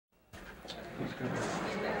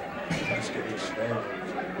Let's get expanded.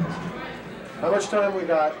 How much time we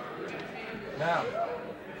got? Now.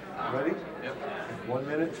 Ready? Yep. 1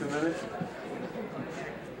 minute, 2 minutes?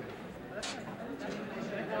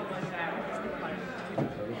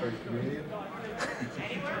 Everybody comedian? I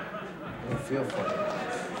don't feel funny.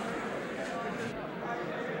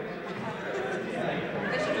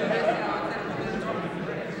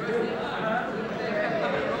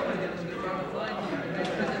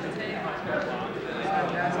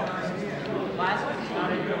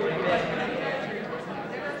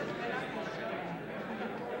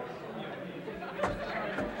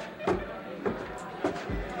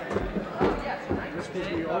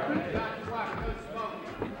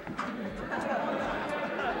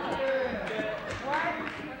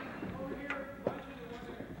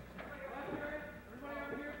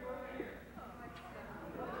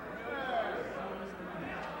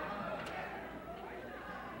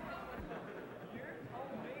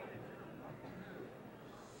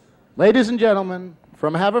 Ladies and gentlemen,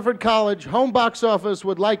 from Haverford College, home box office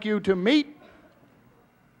would like you to meet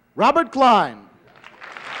Robert Klein.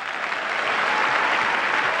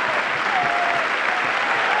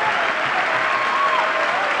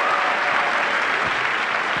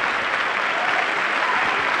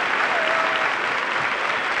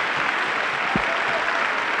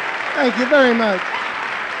 Thank you very much.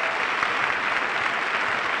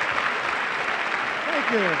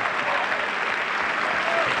 Thank you.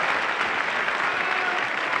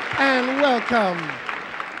 And welcome,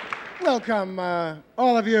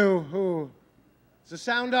 all of you who, is the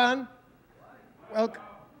sound on?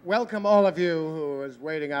 Welcome all of you who is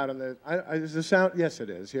waiting out in the, is the sound? Yes,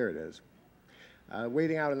 it is. Here it is.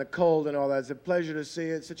 Waiting out in the cold and all that. It's a pleasure to see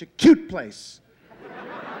it. It's such a cute place.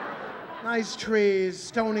 Nice trees,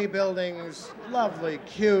 stony buildings, lovely,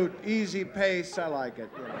 cute, easy pace. I like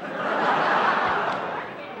it. You know.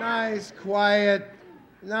 Nice, quiet,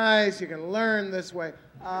 nice. You can learn this way.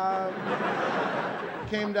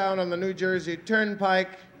 Came down on the New Jersey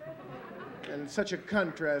Turnpike, and such a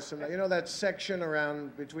contrast. And you know that section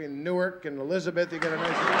around between Newark and Elizabeth? You get a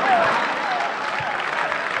nice.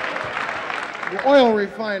 The oil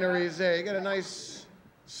refineries there. You get a nice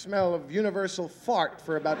smell of universal fart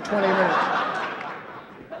for about 20 minutes.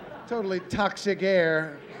 Totally toxic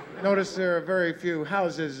air. Notice there are very few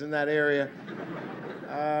houses in that area.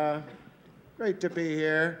 Great to be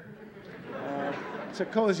here. It's a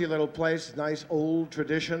cozy little place, nice old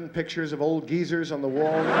tradition, pictures of old geezers on the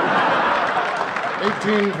wall.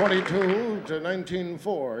 1822 to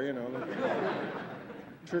 1904, you know.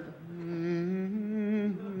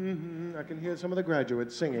 I can hear some of the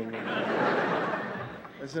graduates singing.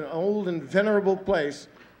 It's an old and venerable place.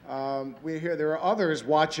 We hear there are others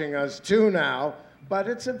watching us too now, but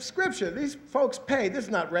it's subscription. These folks pay. This is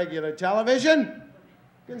not regular television.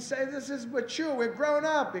 You can say this is mature, we've grown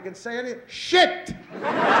up. You can say any shit.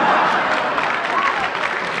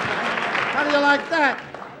 How do you like that?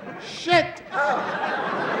 Shit. Oh.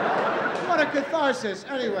 What a catharsis.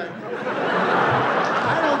 Anyway,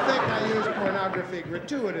 I don't think I use pornography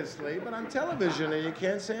gratuitously, but on television you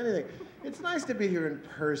can't say anything. It's nice to be here in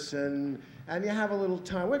person, and you have a little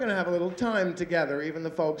time. We're going to have a little time together, even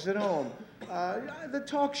the folks at home. The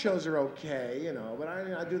talk shows are okay, you know, but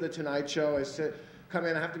I do the Tonight Show. I come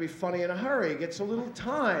in, I have to be funny in a hurry. It gets a little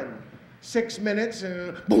time. 6 minutes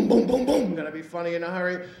and boom, boom, boom, boom. Gotta be funny in a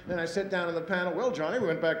hurry. Then I sit down on the panel. Well, Johnny, we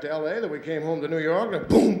went back to LA, then we came home to New York, and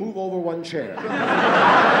boom, move over one chair.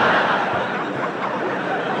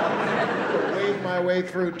 Wave my way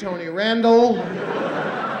through Tony Randall.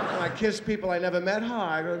 I kiss people I never met.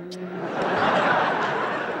 Hi.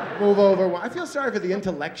 Move over. I feel sorry for the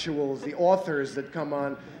intellectuals, the authors that come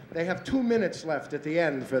on. They have 2 minutes left at the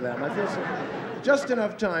end for them. I feel so. Just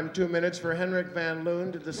enough time, 2 minutes, for Henrik van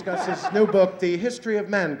Loon to discuss his new book, The History of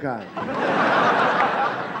Mankind.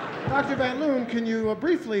 Dr. Van Loon, can you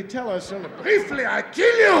briefly tell us... Briefly, I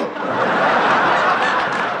kill you!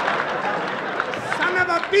 Son of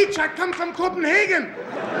a bitch, I come from Copenhagen!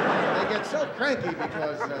 They get so cranky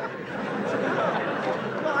because...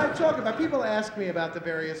 Well, I talk about, people ask me about the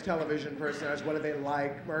various television personalities, what do they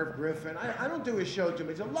like, Merv Griffin. I don't do his show too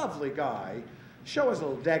much. He's a lovely guy. Show is a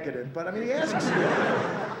little decadent, but I mean, he asks,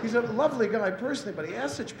 he's a lovely guy personally, but he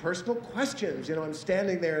asks such personal questions. You know, I'm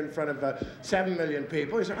standing there in front of 7 million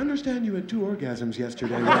people. He said, I understand you had 2 orgasms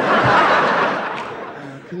yesterday.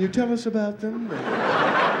 Can you tell us about them?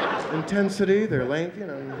 Their intensity, their length, you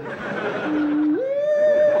know.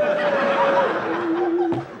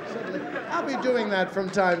 I'll be doing that from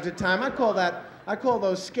time to time. I call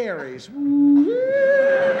those scaries.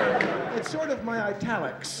 It's sort of my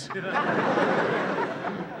italics.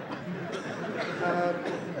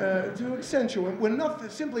 to accentuate, when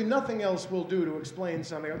simply nothing else will do to explain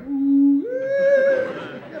something. You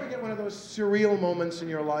ever get one of those surreal moments in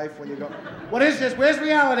your life when you go, what is this? Where's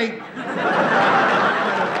reality?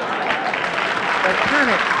 That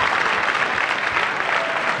panic.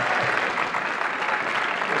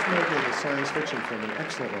 Let's make it a science fiction film, an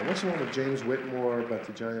excellent one. What's the one with James Whitmore about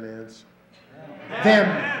the giant ants? Them.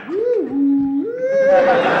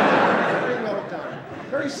 Very well done.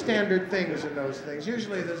 Very standard things in those things.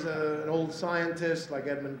 Usually there's an old scientist like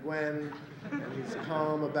Edmund Gwenn, and he's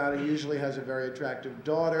calm about it. He usually has a very attractive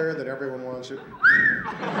daughter that everyone wants her.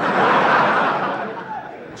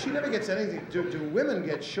 She never gets anything. Do women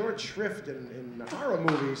get short shrift in horror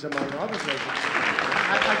movies, among other things?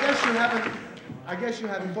 I guess you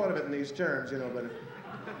haven't thought of it in these terms, you know, but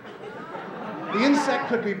the insect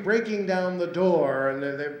could be breaking down the door, and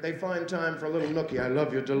they find time for a little nookie. I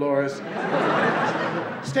love you, Dolores.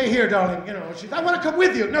 Stay here, darling. You know, I want to come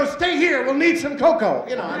with you. No, stay here. We'll need some cocoa.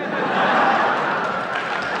 You know.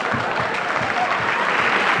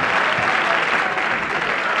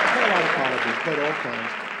 Played all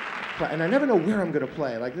kinds. And I never know where I'm going to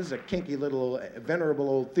play. Like, this is a kinky little, venerable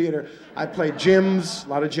old theater. I played gyms, a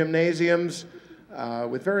lot of gymnasiums,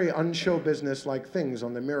 with very unshow business-like things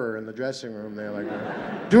on the mirror in the dressing room there.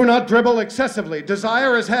 Like, do not dribble excessively.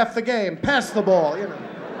 Desire is half the game. Pass the ball, you know.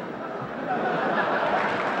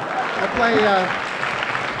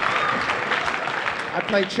 I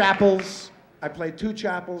play chapels. I played 2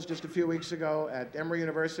 chapels just a few weeks ago at Emory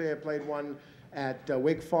University. I played one at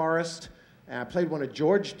Wake Forest. And I played one at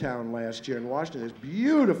Georgetown last year in Washington. This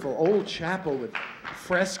beautiful old chapel with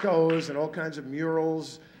frescoes and all kinds of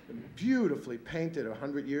murals, beautifully painted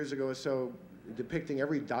 100 years ago or so, depicting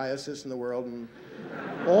every diocese in the world. And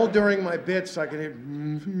all during my bits, I could hear,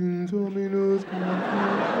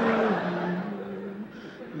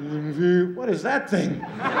 what is that thing?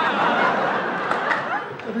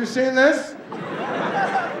 Have you seen this?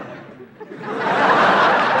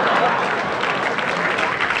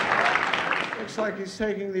 Looks like he's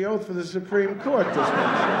taking the oath for the Supreme Court this month.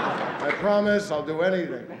 I promise I'll do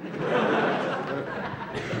anything.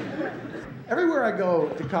 Everywhere I go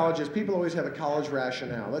to colleges, people always have a college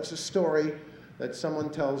rationale. That's a story that someone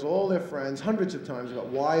tells all their friends hundreds of times about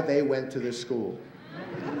why they went to this school.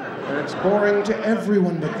 And it's boring to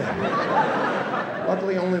everyone but them.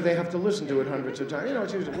 Luckily, only they have to listen to it hundreds of times. You know,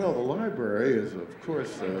 it's usually, well, the library is, of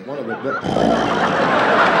course, one of the best.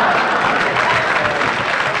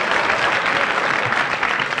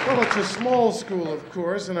 Well, it's a small school, of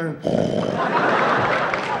course, and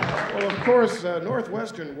well, of course,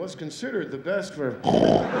 Northwestern was considered the best for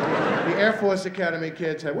the Air Force Academy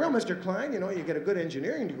kids. Well, Mr. Klein, you know, you get a good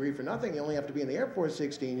engineering degree for nothing. You only have to be in the Air Force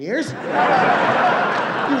 16 years. You're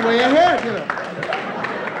way ahead, you know.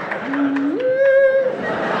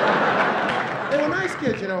 They were nice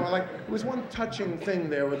kids, you know. Like, there was one touching thing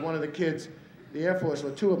there with one of the kids, the Air Force,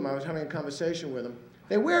 or 2 of them. I was having a conversation with them.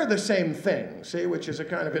 They wear the same thing, see, which is a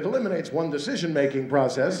kind of, it eliminates one decision-making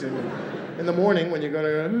process. In the morning when you're going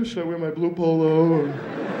to, should I wear my blue polo?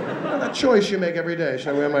 Well, that choice you make every day. Should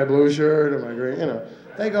I wear my blue shirt or my green? You know,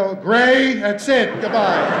 they go, gray, that's it,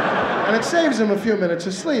 goodbye. And it saves them a few minutes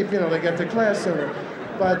of sleep. You know, they get to class sooner.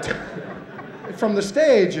 But from the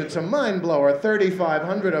stage, it's a mind blower.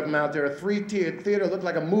 3,500 of them out there, a 3-tiered theater, looked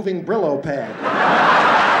like a moving Brillo pad.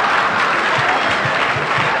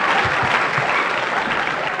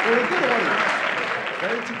 They were a good audience.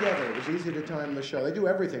 Very together. It was easy to time the show. They do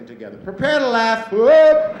everything together. Prepare to laugh. Whoop.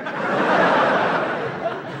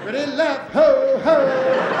 Ready, laugh. Ho, ho.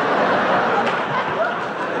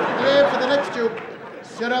 Here for the next joke.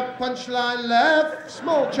 Set up, punchline, laugh.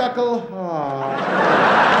 Small chuckle. Ah.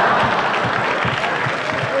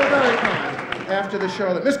 They were very kind. After the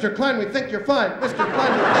show, that Mr. Klein, we think you're fine. Mr.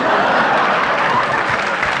 Klein, we think you're fine.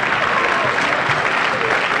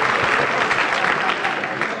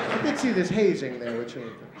 See this hazing there, which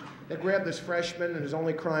they grabbed this freshman, and his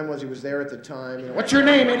only crime was he was there at the time. You know, what's your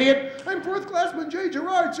name, idiot? I'm 4th classman J.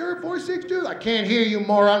 Gerard, sir, 462. I can't hear you,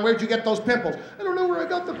 moron. Where'd you get those pimples? I don't know where I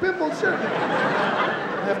got the pimples, sir.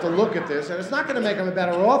 I have to look at this, and it's not going to make him a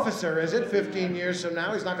better officer, is it? 15 years from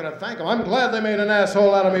now, he's not going to thank him. I'm glad they made an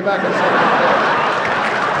asshole out of me back in '70.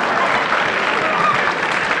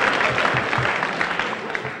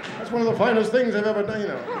 That's one of the finest things I've ever done, you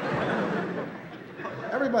know.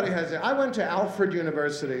 Everybody has it. I went to Alfred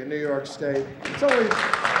University in New York State. It's always,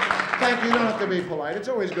 thank you, you don't have to be polite. It's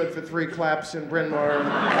always good for 3 claps in Bryn Mawr,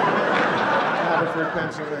 Haverford,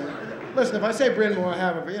 Pennsylvania. Listen, if I say Bryn Mawr,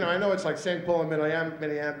 Haverford, you know, I know it's like St. Paul and Minneapolis.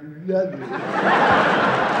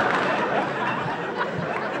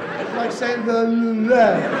 It's like saying the,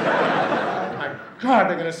 my God,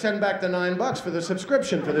 they're going to send back the $9 for the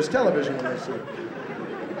subscription for this television when they see it.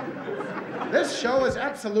 This show is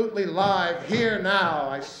absolutely live here now.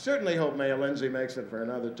 I certainly hope Mayor Lindsay makes it for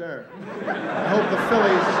another term. I hope the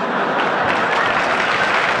Phillies...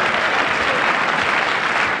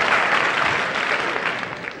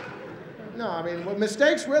 No, I mean,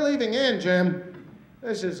 mistakes we're leaving in, Jim.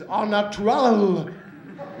 This is au naturel.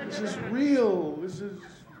 This is real. This is,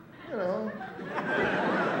 you know...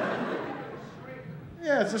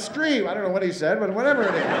 Yeah, it's a stream. I don't know what he said, but whatever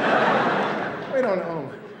it is. We don't know.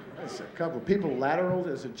 There's a couple of people lateral.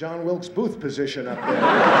 There's a John Wilkes Booth position up there.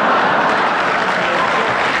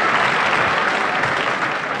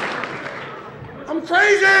 I'm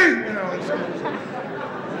crazy! You know,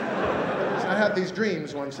 I have these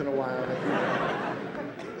dreams once in a while.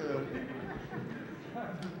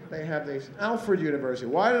 They have these. Alfred University.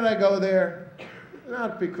 Why did I go there?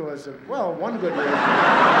 Not because of, well, one good reason.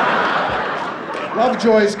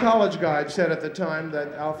 Lovejoy's College Guide said at the time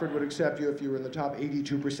that Alfred would accept you if you were in the top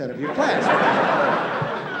 82% of your class.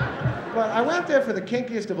 But I went there for the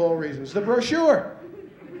kinkiest of all reasons, the brochure.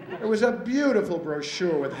 It was a beautiful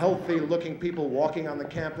brochure with healthy-looking people walking on the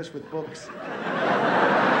campus with books. You know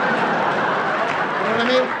what I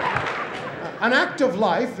mean? An active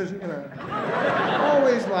life is, you know,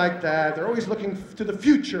 always like that. They're always looking to the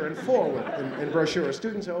future and forward in brochures.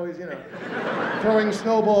 Students are always, you know, throwing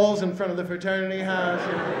snowballs in front of the fraternity house,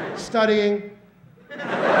 you know, studying,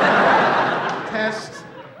 tests.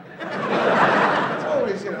 It's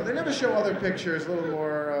always, you know, they never show other pictures, a little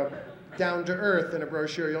more down to earth in a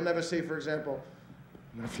brochure. You'll never see, for example,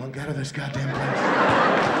 I'm gonna flunk out of this goddamn place.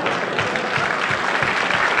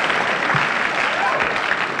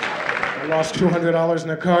 I lost $200 in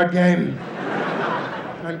a card game.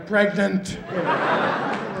 I'm pregnant. You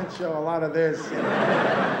know, they show a lot of this. You know.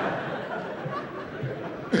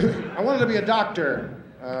 I wanted to be a doctor.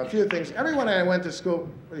 A few things. Everyone I went to school.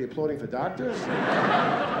 What are you applauding for doctors?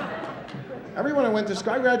 Everyone I went to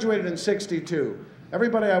school. I graduated in '62.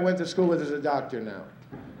 Everybody I went to school with is a doctor now.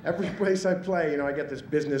 Every place I play, you know, I get this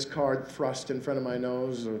business card thrust in front of my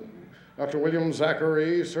nose. Dr. William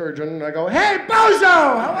Zachary, surgeon. I go, hey, Bozo,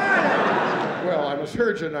 how are you? Well, I'm a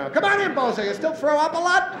surgeon now. Come on in, Bozo. You still throw up a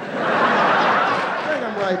lot? Bring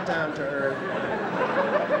him right down to earth.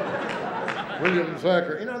 William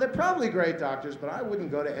Zachary. You know, they're probably great doctors, but I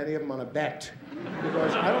wouldn't go to any of them on a bet.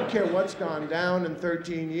 Because I don't care what's gone down in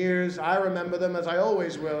 13 years. I remember them as I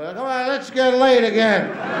always will. Come on, let's get laid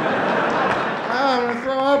again. I'm going to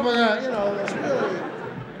throw up again. You know, it's really...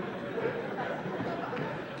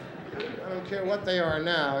 I don't care what they are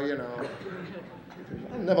now, you know.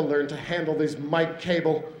 I'll never learn to handle this mic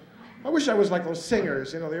cable. I wish I was like those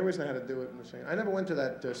singers, you know, they always know how to do it in the singing. I never went to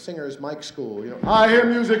that singer's mic school, you know. I hear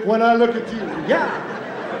music when I look at you, yeah.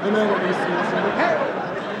 The melody seems to be, hey,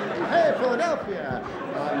 hey, Philadelphia.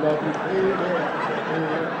 I love you,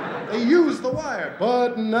 baby. They use the wire.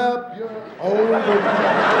 Button up your overcoat.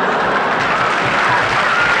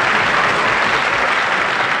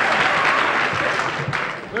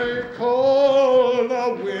 They call the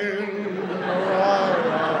wind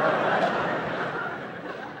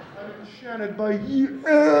I'm enchanted by you.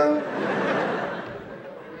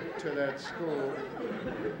 To that school.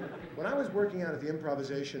 When I was working out at the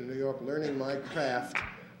Improvisation in New York, learning my craft,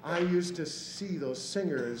 I used to see those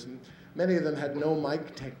singers, and many of them had no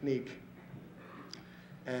mic technique.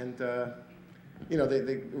 And, you know,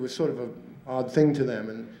 it was sort of an odd thing to them.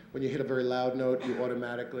 And when you hit a very loud note, you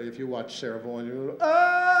automatically, if you watch Sarah Vaughan, you go,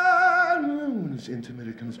 ah, when it's intimate,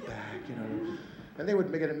 it comes back, you know. And they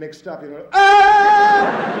would get it mixed up, you know,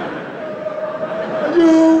 ah,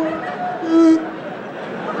 you.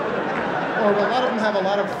 Or a lot of them have a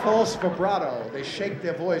lot of false vibrato. They shake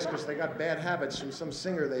their voice because they got bad habits from some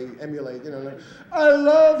singer they emulate, you know, like, I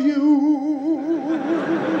love you.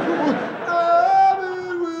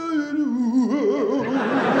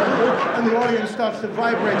 And the audience starts to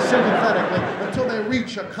vibrate sympathetically until they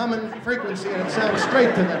reach a common frequency and it sounds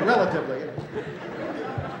straight to them, relatively. You know.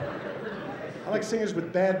 I like singers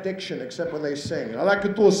with bad diction, except when they sing. I like to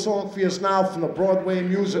do a song for you now from the Broadway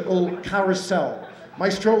musical Carousel.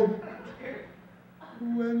 Maestro?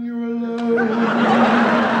 When you're alone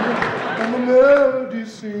and the melody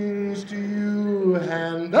sings to you,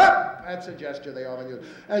 hand up. That's a gesture they often use.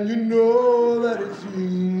 And you know that it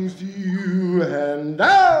sings to you, hand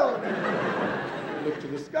down. Look to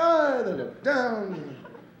the sky, they look down.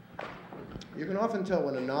 You can often tell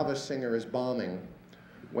when a novice singer is bombing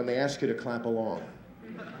when they ask you to clap along.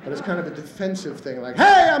 But it's kind of a defensive thing, like,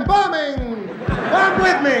 hey, I'm bombing! Bomb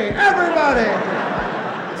with me, everybody!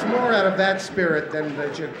 It's more out of that spirit than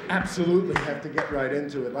that you absolutely have to get right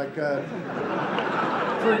into it. Like,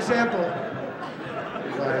 for example,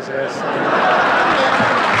 wise ass.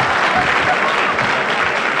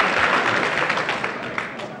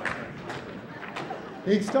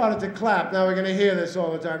 He started to clap. Now we're going to hear this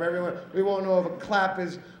all the time. Everyone, we won't know if a clap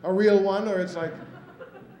is a real one or it's like.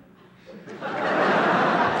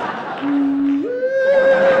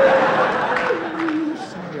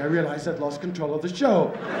 Sorry, I realized I'd lost control of the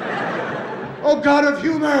show. Oh, God of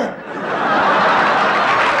humor!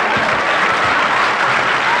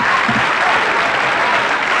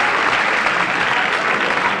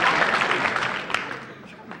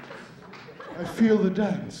 I feel the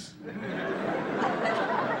dance.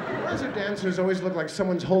 Why do dancers always look like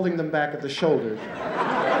someone's holding them back at the shoulders?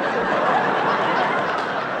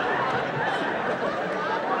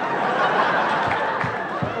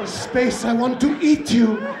 Oh, space, I want to eat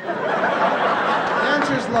you.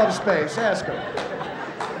 Dancers love space, ask them.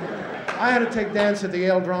 I had to take dance at the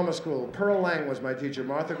Yale Drama School. Pearl Lang was my teacher,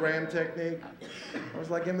 Martha Graham technique. I was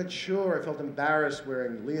like immature, I felt embarrassed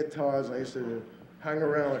wearing leotards, and I used to hang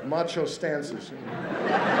around like macho stances.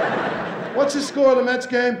 What's the score of the Mets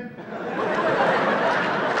game? But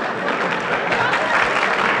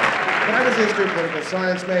I was a history and political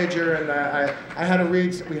science major, and I had to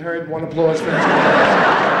read, we heard one applause for this.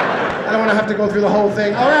 I don't want to have to go through the whole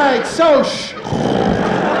thing. All right, Soch.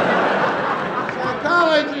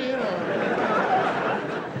 Psychology, you know.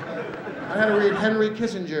 I had to read Henry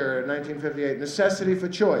Kissinger in 1958, Necessity for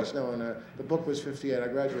Choice. No, and the book was 58. I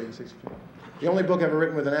graduated in 64. The only book ever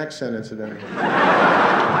written with an accent, incidentally.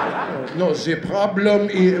 No, the problem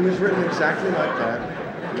is, it was written exactly like that.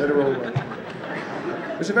 Literal.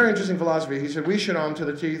 It's a very interesting philosophy. He said, we should arm to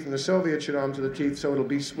the teeth, and the Soviets should arm to the teeth, so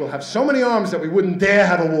we'll have so many arms that we wouldn't dare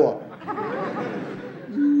have a war.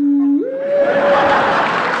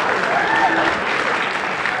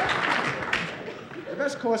 The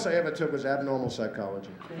best course I ever took was abnormal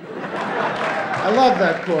psychology. I love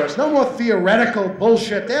that course. No more theoretical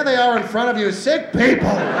bullshit. There they are in front of you, sick people.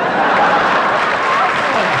 Oh,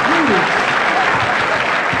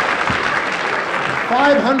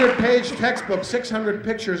 500-page textbook, 600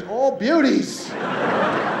 pictures, all beauties.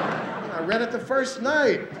 I read it the first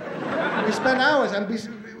night. We spent hours, and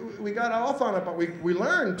we got off on it, but we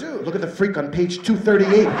learned, too. Look at the freak on page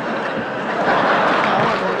 238.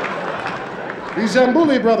 The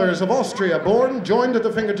Zambuli brothers of Austria, born, joined at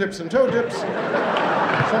the fingertips and toe tips,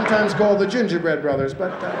 sometimes called the gingerbread brothers,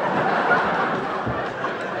 but...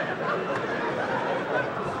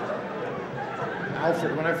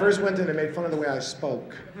 Alfred, when I first went in, they made fun of the way I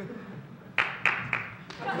spoke.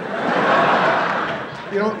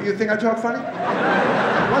 You think I talk funny?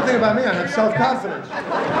 One thing about me, I have self-confidence.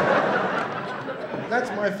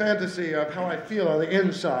 That's my fantasy of how I feel on the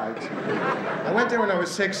inside. I went there when I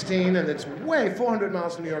was 16, and it's way 400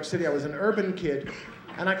 miles from New York City. I was an urban kid,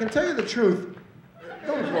 and I can tell you the truth.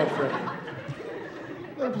 Don't applaud for everything.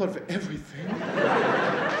 Don't applaud for everything.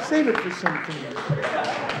 Save it for something.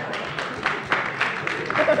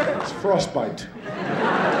 It's frostbite.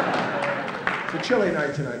 It's a chilly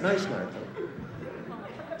night tonight. Nice night, though.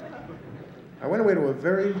 I went away to a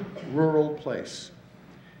very rural place,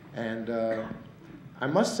 and I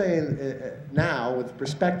must say now, with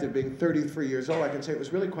perspective, being 33 years old, I can say it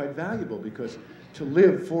was really quite valuable, because to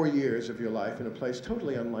live 4 years of your life in a place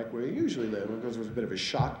totally unlike where you usually live, because it was a bit of a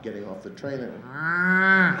shock getting off the train.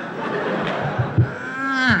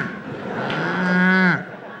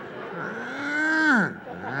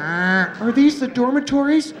 Are these the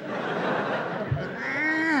dormitories?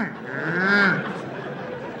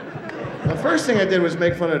 The first thing I did was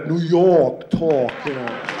make fun of New York talk, you know.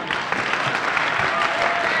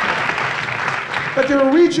 But there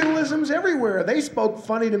were regionalisms everywhere. They spoke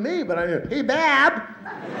funny to me, but I knew, hey, Bab.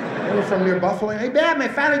 They were from near Buffalo. Hey, Bab, my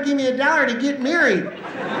father gave me $1 to get married.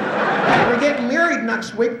 We're getting married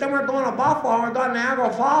next week, then we're going to Buffalo, we're going to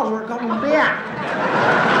Niagara Falls, we're coming back.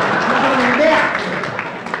 We're coming back.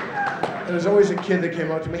 And there's always a kid that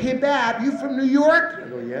came up to me, hey, Bab, you from New York? I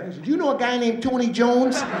go, yeah. He said, you know a guy named Tony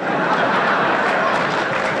Jones?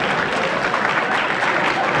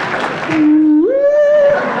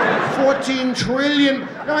 14 trillion.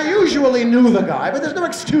 Now, I usually knew the guy, but there's no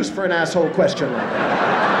excuse for an asshole question like that.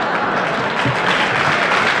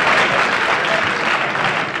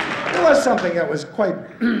 There was something that was quite,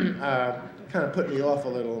 kind of put me off a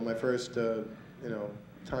little in my first,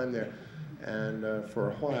 time there. And for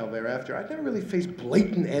a while thereafter, I'd never really faced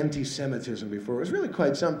blatant anti-Semitism before. It was really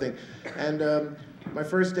quite something. And my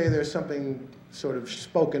first day there, something sort of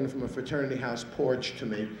spoken from a fraternity house porch to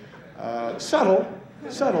me. Subtle,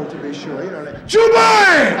 Subtle, to be sure, you know. Like, Jew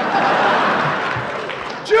boy!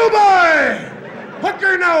 Jew boy!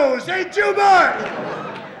 Hooker nose! Hey, Jew boy!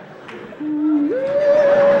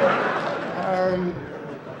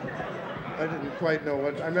 I didn't quite know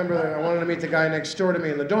what. I remember that I wanted to meet the guy next door to me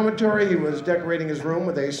in the dormitory. He was decorating his room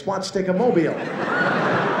with a swastika-mobile.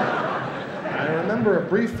 I remember a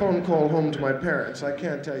brief phone call home to my parents. I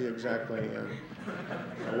can't tell you exactly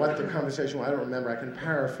what the conversation was. I don't remember. I can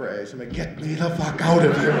paraphrase. I mean, get me the fuck out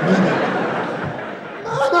of here.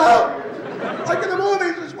 Mama! Like in the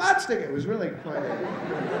movies, a swastika. It was really quite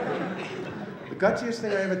The gutsiest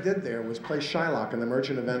thing I ever did there was play Shylock in The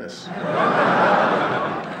Merchant of Venice.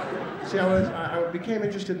 See, I became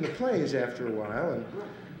interested in the plays after a while, and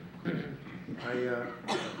I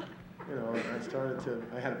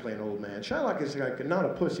had to play an old man. Shylock is like not a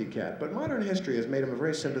pussycat, but modern history has made him a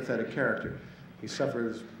very sympathetic character. He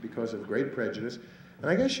suffers because of great prejudice, and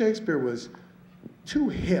I guess Shakespeare was too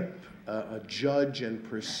hip a judge and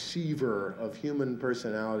perceiver of human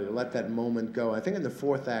personality to let that moment go. I think in the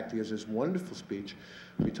fourth act he has this wonderful speech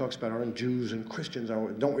where he talks about aren't Jews and Christians,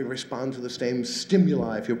 don't we respond to the same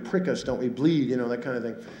stimuli? If you prick us, don't we bleed? You know, that kind of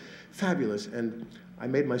thing. Fabulous. And I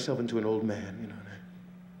made myself into an old man, you know,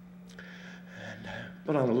 and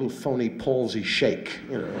put on a little phony palsy shake,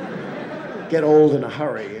 you know. Get old in a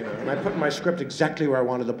hurry, you know. And I put in my script exactly where I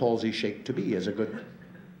wanted the palsy shake to be, as a good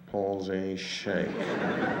palsy shake.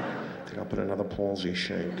 I think I'll put another palsy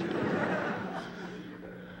shake.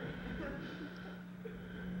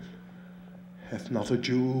 Hath not a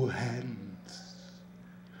Jew hands?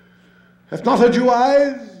 Hath not a Jew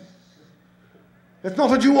eyes? Hath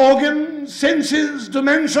not a Jew organs, senses,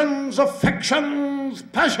 dimensions, affections,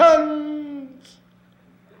 passions?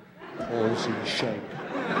 Palsy shake.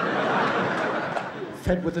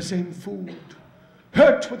 Fed with the same food,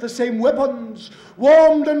 hurt with the same weapons,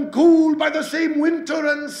 warmed and cooled by the same winter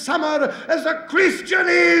and summer as a Christian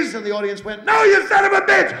is. And the audience went, no, you son of a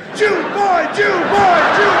bitch! Jew boy, Jew boy,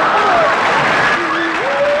 Jew boy!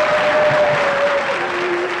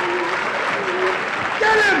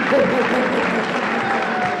 Get him!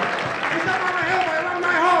 He's up on the hill along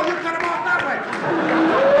my hole. You cut him off that way.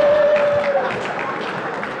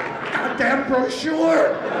 Goddamn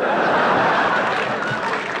brochure!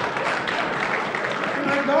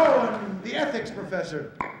 And the ethics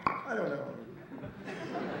professor, I don't know.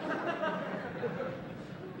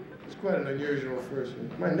 It's quite an unusual first one.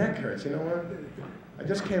 My neck hurts, you know what? I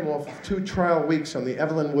just came off 2 trial weeks on the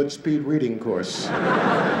Evelyn Wood speed reading course.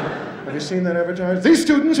 Have you seen that advertised? These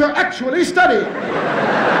students are actually studying.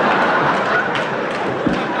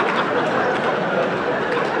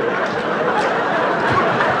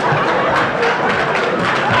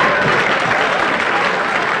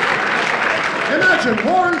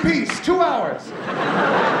 War and Peace, 2 hours.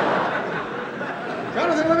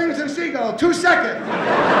 Jonathan Livingston Seagull, 2 seconds.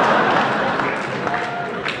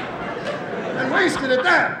 And wasted at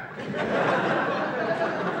that.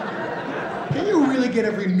 Can you really get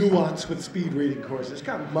every nuance with speed reading courses?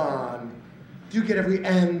 Come on. Do you get every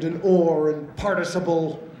and or and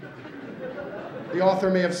participle? The author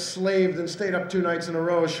may have slaved and stayed up 2 nights in a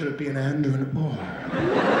row. Should it be an and or an or?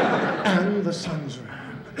 And the sun's ran.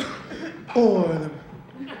 Or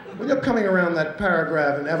when you're coming around that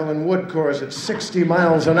paragraph in Evelyn Wood course at 60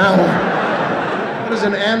 miles an hour, what does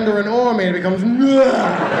an and or an or mean? It becomes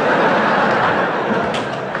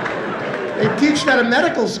They teach that in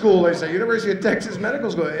medical school, they say, University of Texas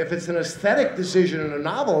Medical School. If it's an aesthetic decision in a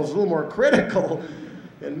novel, it's a little more critical.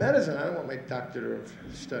 In medicine, I don't want my doctor to have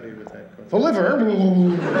studied with that course. The liver, a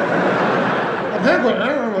penguin, I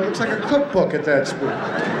don't know, it looks like a cookbook at that school.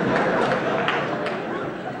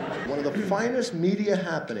 The finest media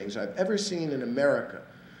happenings I've ever seen in America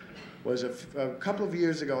was a couple of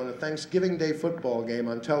years ago in a Thanksgiving Day football game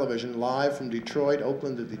on television, live from Detroit,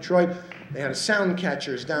 Oakland to Detroit. They had sound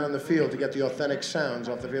catchers down in the field to get the authentic sounds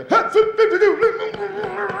off the field.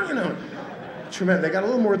 You know, tremendous. They got a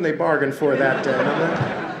little more than they bargained for that day.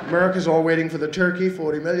 America's all waiting for the turkey,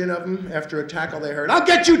 40 million of them. After a tackle, they heard, "I'll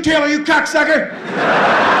get you, Taylor, you cocksucker!"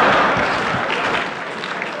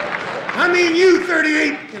 I mean, you,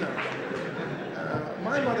 38, you know.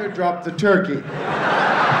 My mother dropped the turkey.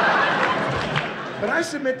 But I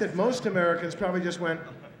submit that most Americans probably just went,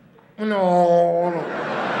 no, no.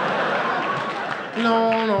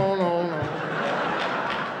 No, no, no, no.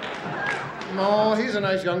 No, he's a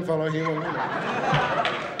nice young fellow. He won't.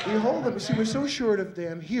 You hold them. See, we're so short of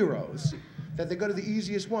damn heroes that they go to the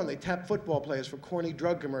easiest one. They tap football players for corny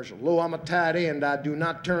drug commercial. Lo, I'm a tight end. I do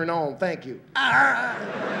not turn on. Thank you. Ah!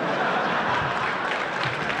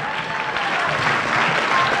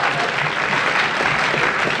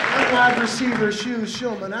 wide receiver, shoes,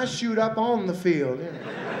 Shulman. I shoot up on the field. You know.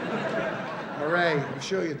 Hooray, I'm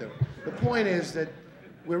sure you do. The point is that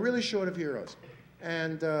we're really short of heroes.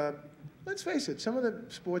 And let's face it, some of the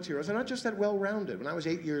sports heroes are not just that well-rounded. When I was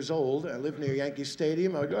 8 years old, I lived near Yankee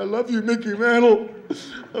Stadium. I love you, Mickey Mantle.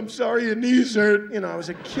 I'm sorry your knees hurt. You know, I was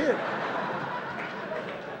a kid.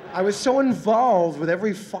 I was so involved with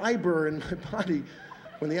every fiber in my body.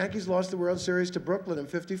 When the Yankees lost the World Series to Brooklyn in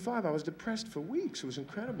 '55, I was depressed for weeks. It was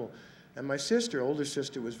incredible. And my sister, older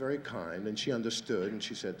sister, was very kind, and she understood, and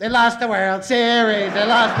she said, "They lost the World Series, they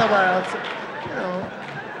lost the World Series." You know,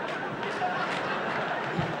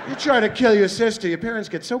 you try to kill your sister, your parents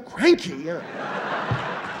get so cranky, you know.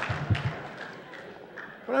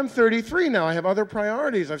 But I'm 33 now, I have other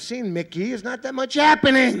priorities. I've seen Mickey, there's not that much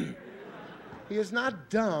happening. He is not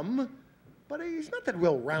dumb, but he's not that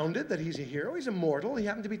well-rounded that he's a hero. He's immortal, he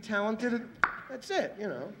happened to be talented, and that's it, you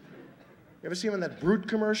know. You ever see him in that Brute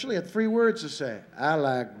commercial? He had 3 words to say. I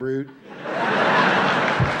like Brute.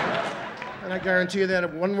 And I guarantee you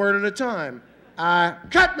that 1 word at a time.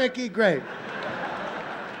 Cut, Mickey, great.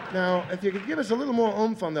 Now, if you could give us a little more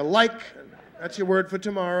oomph on the like, that's your word for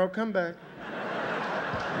tomorrow, come back.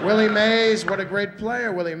 Willie Mays, what a great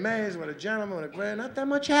player. Willie Mays, what a gentleman, what a great, not that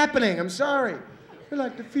much happening, I'm sorry. We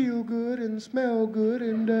like to feel good and smell good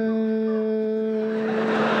and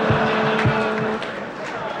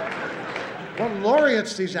what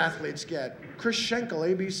laureates these athletes get. Chris Schenkel,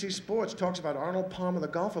 ABC Sports, talks about Arnold Palmer, the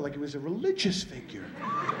golfer, like he was a religious figure.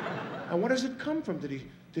 And what does it come from? Did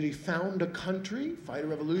he found a country, fight a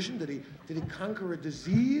revolution? Did he conquer a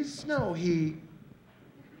disease? No, he...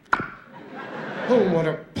 Oh, what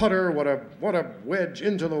a putter, what a wedge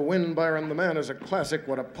into the wind, Byron. The man is a classic.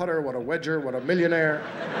 What a putter, what a wedger, what a millionaire.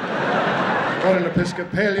 What an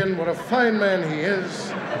Episcopalian, what a fine man he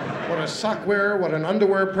is. What a sock wearer, what an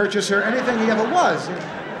underwear purchaser, anything he ever was.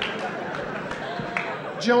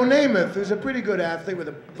 Joe Namath, who's a pretty good athlete with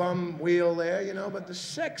a bum wheel there, you know, but the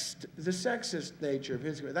sexist nature of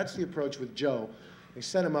his, that's the approach with Joe. They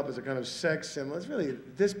set him up as a kind of sex symbol. It's really,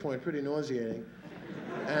 at this point, pretty nauseating.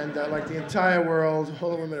 And like the entire world,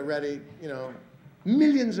 all the women are ready, you know,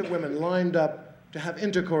 millions of women lined up to have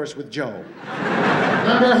intercourse with Joe.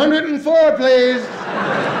 Number 104, please.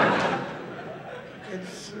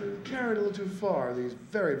 It's carried a little too far, these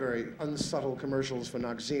very, very unsubtle commercials for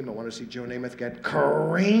Noxzema. I want to see Joe Namath get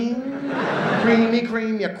cream, creamy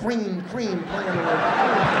cream, yeah, cream, playing on the word.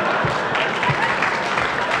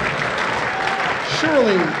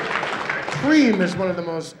 Surely, cream is one of the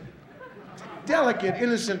most delicate,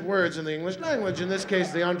 innocent words in the English language. In this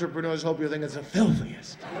case, the entrepreneurs hope you think it's the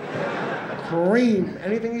filthiest. Cream.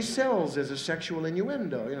 Anything he sells is a sexual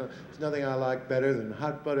innuendo. You know, there's nothing I like better than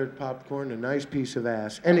hot buttered popcorn and a nice piece of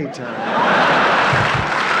ass. Anytime.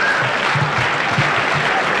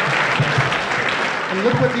 And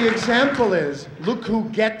look what the example is. Look who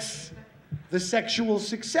gets the sexual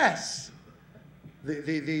success.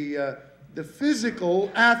 The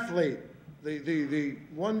physical athlete. The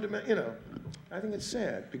one, you know, I think it's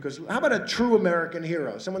sad because how about a true American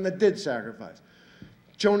hero, someone that did sacrifice?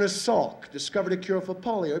 Jonas Salk discovered a cure for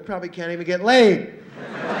polio. He probably can't even get laid.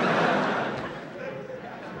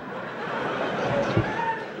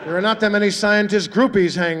 There are not that many scientist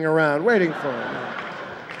groupies hanging around waiting for him.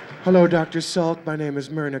 Hello, Dr. Salk. My name is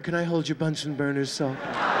Myrna. Can I hold your Bunsen burners, Salk?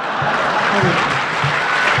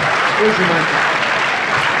 Where's your microphone?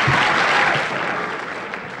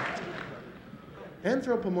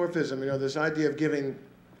 Anthropomorphism, you know, this idea of giving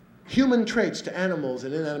human traits to animals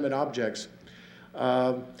and inanimate objects.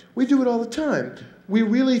 We do it all the time. We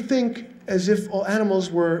really think as if all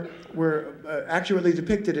animals were accurately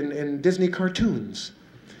depicted in Disney cartoons.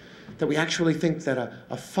 That we actually think that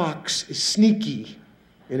a fox is sneaky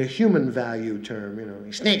in a human value term, you know.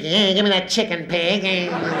 He's sneaky, hey, give me that chicken pig. Hey.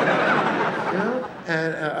 You know?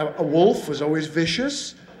 And a wolf was always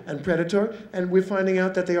vicious and predatory, and we're finding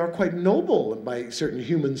out that they are quite noble by certain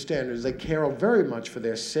human standards. They care very much for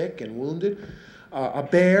their sick and wounded. A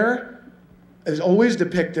bear is always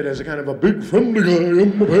depicted as a kind of a big friendly guy.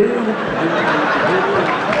 I'm a bear.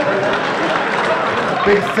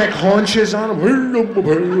 Big thick haunches on him. Hey, I'm a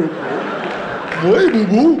bear.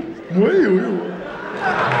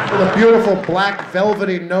 With a beautiful black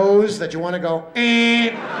velvety nose that you want to go, eh.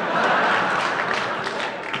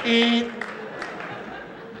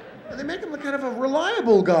 They make him a kind of a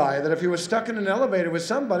reliable guy that if he was stuck in an elevator with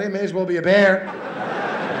somebody, may as well be a bear.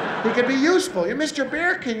 He could be useful. You, Mr.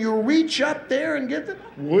 Bear, can you reach up there and get them?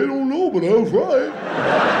 Well, I don't know, but I'll try.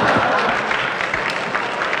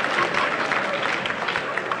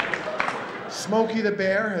 Smokey the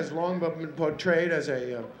Bear has long been portrayed as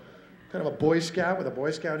a kind of a Boy Scout with a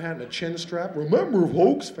Boy Scout hat and a chin strap. Remember,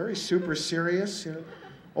 folks, very super serious, you know.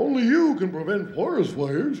 Only you can prevent forest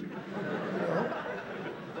fires. You know?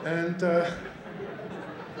 And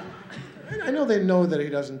I know they know that he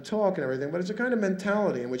doesn't talk and everything, but it's a kind of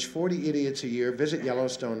mentality in which 40 idiots a year visit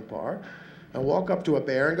Yellowstone Park and walk up to a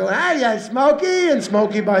bear and go, "Hiya, Smokey!" and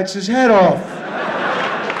Smokey bites his head off.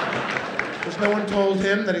 Because no one told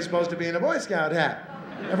him that he's supposed to be in a Boy Scout hat.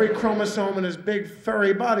 Every chromosome in his big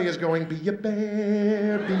furry body is going, be a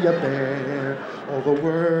bear, all the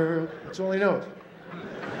world. That's all he knows.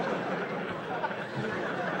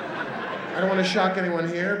 I don't want to shock anyone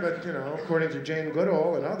here, but, you know, according to Jane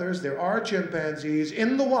Goodall and others, there are chimpanzees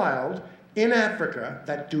in the wild, in Africa,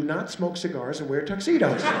 that do not smoke cigars and wear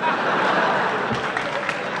tuxedos.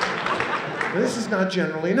 This is not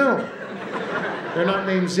generally known. They're not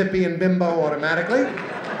named Zippy and Bimbo automatically.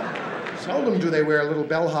 Seldom do they wear a little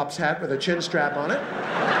bellhop's hat with a chin strap on it.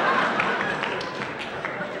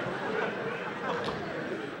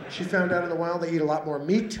 She found out in the wild they eat a lot more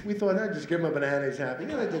meat. We thought, just give them a banana, he's happy.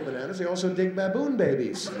 Yeah, they dig bananas. They also dig baboon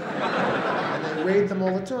babies. And they raid them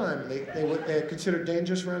all the time. They're considered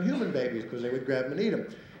dangerous around human babies because they would grab them and eat them.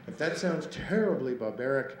 If that sounds terribly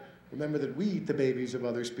barbaric, remember that we eat the babies of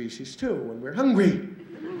other species too when we're hungry.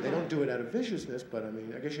 They don't do it out of viciousness, but I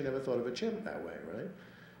mean, I guess you never thought of a chimp that way, right?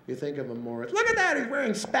 You think of him more as, look at that, he's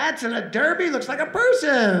wearing spats and a derby, looks like a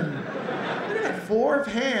person. Look at that, 4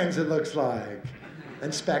 hands it looks like.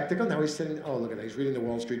 And spectacle, now he's sitting, oh look at that, he's reading the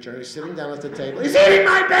Wall Street Journal, he's sitting down at the table, he's eating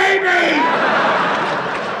my baby!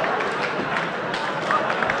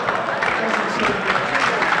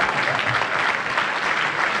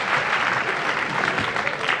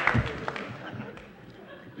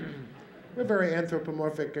 We're very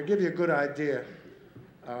anthropomorphic. I'll give you a good idea.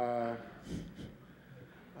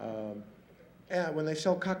 When they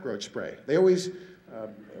sell cockroach spray, they always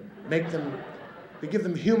they give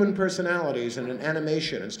them human personalities and an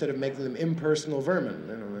animation instead of making them impersonal vermin.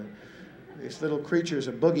 You know, these little creatures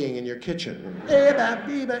are boogieing in your kitchen. This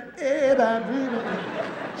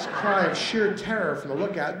cry of sheer terror from the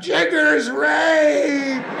lookout, Jigger's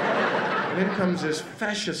raid! And in comes this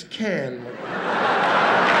fascist can.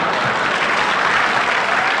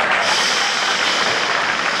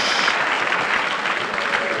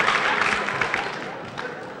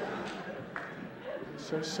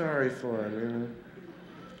 So sorry for him, you know.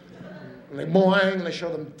 And they boing, and they show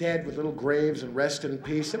them dead with little graves and rest in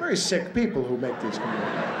peace. They're very sick people who make these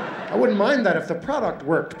commercials. I wouldn't mind that if the product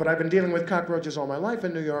worked, but I've been dealing with cockroaches all my life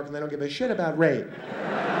in New York, and they don't give a shit about raid.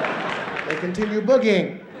 They continue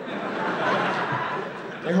boogieing.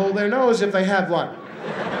 They hold their nose if they have one.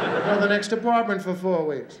 They go to the next apartment for 4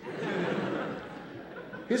 weeks.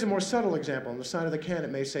 Here's a more subtle example. On the side of the can,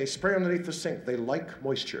 it may say, spray underneath the sink. They like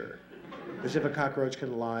moisture. As if a cockroach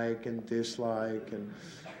can like and dislike and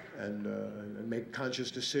make conscious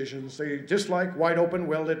decisions. They dislike wide open,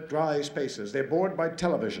 well-lit, dry spaces. They're bored by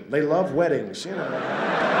television. They love weddings, you know.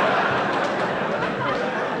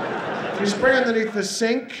 If you spray underneath the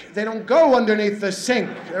sink, they don't go underneath the sink.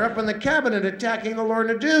 They're up in the cabinet attacking the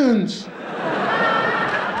Lorna Dunes. You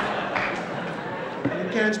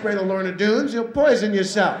can't spray the Lorna Dunes, you'll poison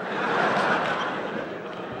yourself.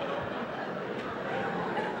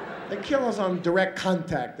 They kill us on direct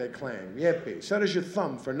contact, they claim. Yippee. So does your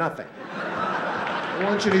thumb for nothing. I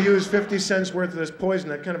want you to use 50 cents worth of this poison,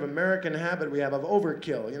 that kind of American habit we have of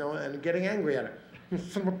overkill, you know, and getting angry at it.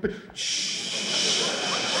 Shh.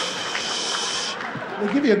 They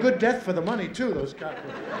give you a good death for the money, too, those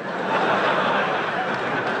cockroaches.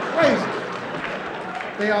 Crazy.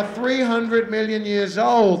 They are 300 million years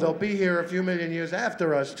old. They'll be here a few million years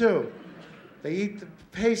after us, too. They eat the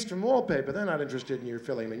paste from wallpaper. They're not interested in your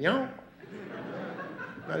filet mignon.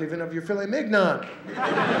 Not even of your filet mignon.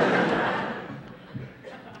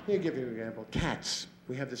 Here, give you an example. Cats.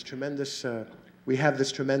 We have this tremendous, you're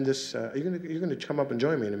gonna come up and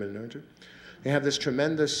join me in a minute, aren't you? They have this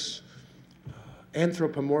tremendous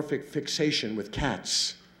anthropomorphic fixation with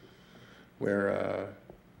cats, where,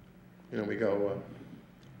 you know, we go,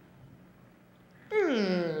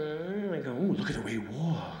 ooh, look at the way he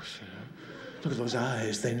walks, you know? Look at those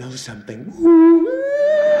eyes, they know something.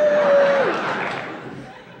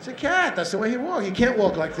 It's a cat, that's the way he walks. He can't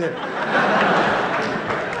walk like this.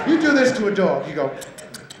 You do this to a dog, you go,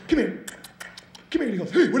 come here. Come here, and he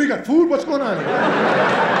goes, hey, what do you got, food? What's going on here?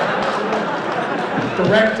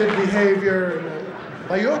 Directed behavior.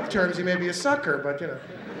 By your terms, he may be a sucker, but, you know.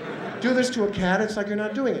 Do this to a cat, it's like you're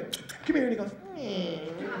not doing it. Come here, and he goes,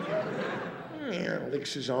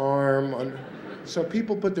 licks his arm. So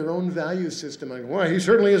people put their own value system on. Well, he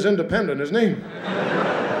certainly is independent, isn't he?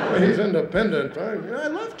 Well, he's independent. I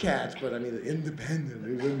love cats, but I mean, independent.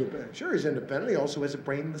 He's independent. Sure, he's independent. He also has a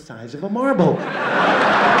brain the size of a marble.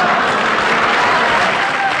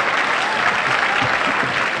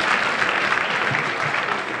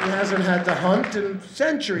 He hasn't had to hunt in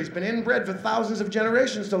centuries. Been inbred for thousands of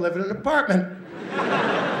generations to live in an apartment.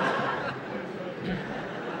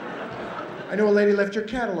 I knew a lady left her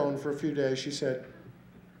cat alone for a few days. She said,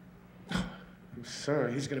 "Oh, I'm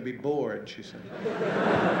sorry, he's going to be bored," she said.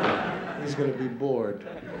 He's going to be bored.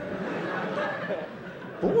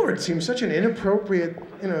 Bored seems such an inappropriate,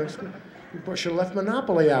 you should have left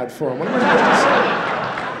Monopoly out for him. What am I supposed to say?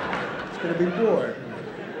 He's going to be bored.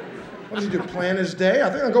 What does he do, plan his day? I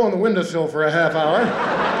think I'll go on the windowsill for a half hour.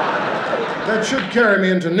 That should carry me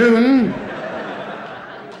into noon.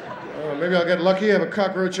 Maybe I'll get lucky, have a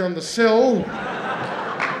cockroach on the sill.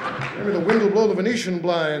 Maybe the wind will blow the Venetian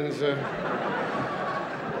blinds.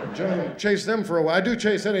 Chase them for a while. I do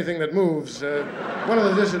chase anything that moves. One of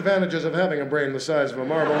the disadvantages of having a brain the size of a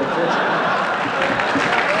marble, unfortunately.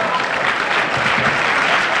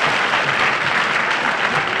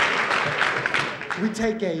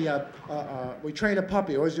 We train a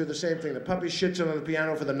puppy, always do the same thing. The puppy shits on the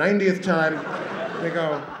piano for the 90th time. They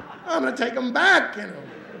go, I'm gonna take him back,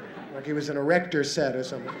 like he was an erector set or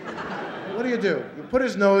something. What do? You put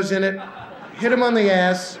his nose in it, hit him on the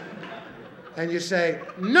ass, and you say,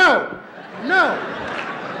 no, no,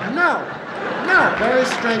 no, no, very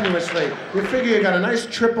strenuously. You figure you got a nice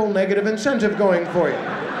triple negative incentive going for you.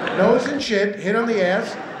 Nose and shit, hit on the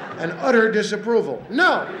ass, and utter disapproval.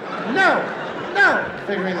 No, no, no.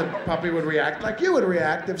 Figuring the puppy would react like you would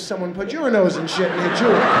react if someone put your nose in shit and hit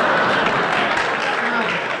you.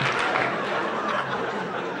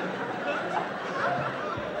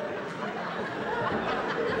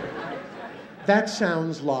 That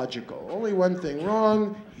sounds logical. Only one thing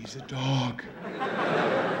wrong, he's a dog.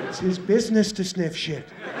 It's his business to sniff shit.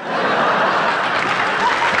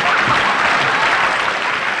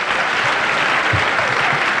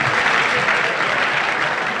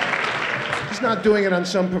 He's not doing it on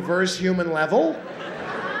some perverse human level.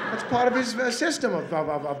 That's part of his system of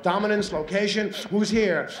dominance, location. Who's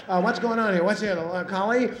here? What's going on here? What's here? The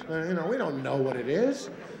collie? We don't know what it is.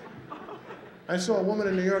 I saw a woman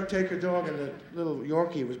in New York take her dog, and the little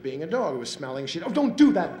Yorkie was being a dog. It was smelling shit. Oh, don't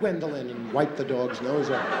do that, Gwendolyn, and wipe the dog's nose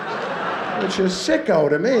out. Which is sicko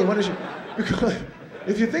to me. What is she? Because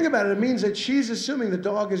if you think about it, it means that she's assuming the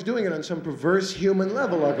dog is doing it on some perverse human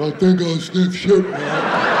level. Like, I think I'll sniff shit, man.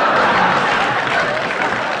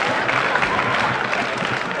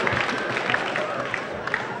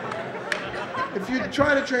 If you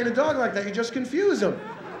try to train a dog like that, you just confuse him.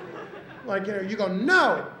 Like, you go,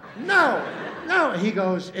 no, no, no. He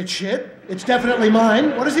goes, it's shit. It's definitely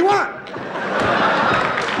mine. What does he want?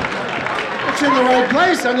 It's in the right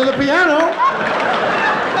place, under the piano.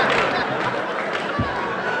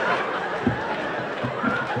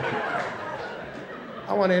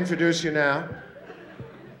 I want to introduce you now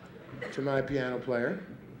to my piano player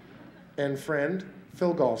and friend,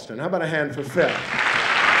 Phil Galston. How about a hand for Phil?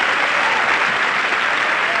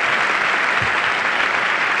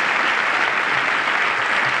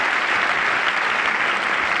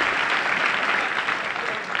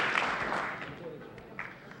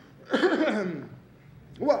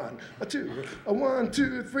 One,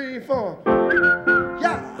 two, three, four.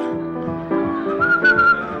 Yeah.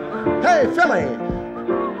 Hey, Philly.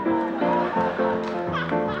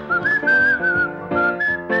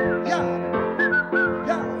 Yeah.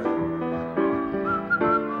 Yeah.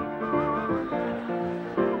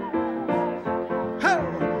 Ho.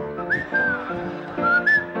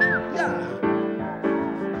 Yeah.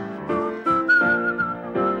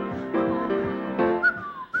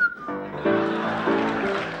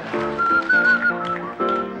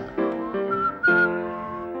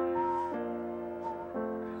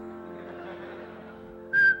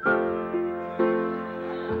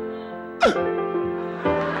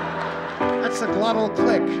 That's a glottal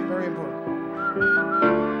click, very important.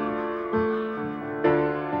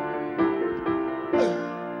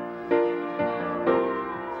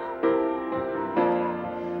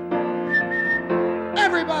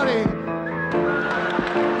 Everybody!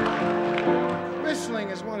 Whistling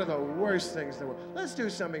is one of the worst things in the world. Let's do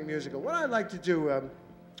something musical. What I'd like to do, I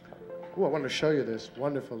want to show you this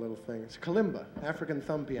wonderful little thing. It's kalimba, African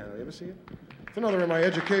thumb piano. You ever see it? It's another in my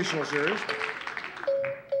educational series.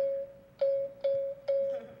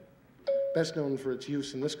 Best known for its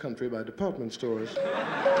use in this country by department stores.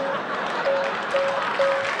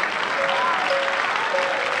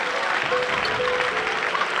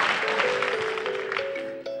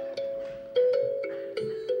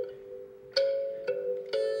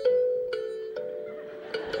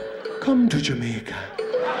 Come to Jamaica.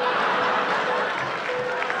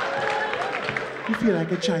 You feel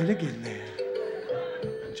like a child again there.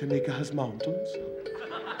 Jamaica has mountains,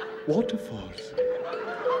 waterfalls,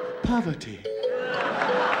 poverty.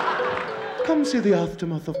 Come see the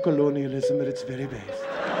aftermath of colonialism at its very best.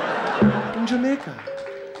 In Jamaica,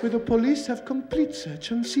 where the police have complete search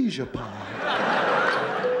and seizure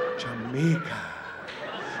power. Jamaica.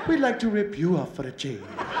 We'd like to rip you off for a change.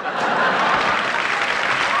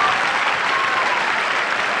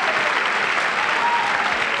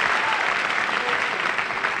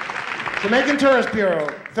 Jamaican Tourist Bureau,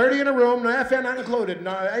 30 in a room, no FM not included,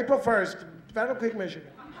 no, April 1st, Battle Creek,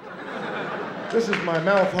 Michigan. This is my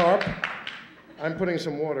mouth harp. I'm putting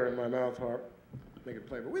some water in my mouth harp, make it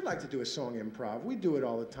play. But we'd like to do a song improv. We do it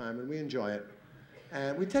all the time, and we enjoy it.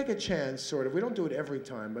 And we take a chance, sort of. We don't do it every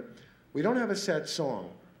time, but we don't have a set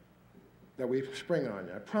song that we spring on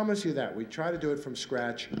you. I promise you that. We try to do it from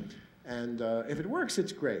scratch. And if it works,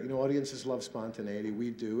 it's great. You know, audiences love spontaneity.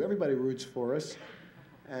 We do. Everybody roots for us.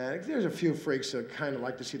 And there's a few freaks that kind of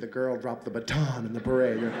like to see the girl drop the baton in the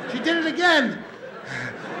parade. She did it again!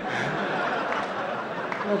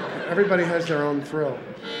 Look, everybody has their own thrill.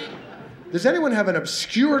 Does anyone have an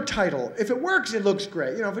obscure title? If it works, it looks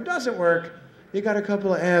great. You know, if it doesn't work, you got a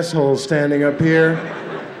couple of assholes standing up here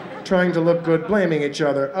trying to look good, blaming each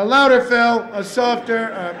other. A louder Phil, a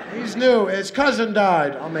softer, he's new, his cousin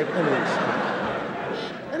died. I'll make pennies.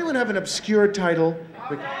 Anyone have an obscure title?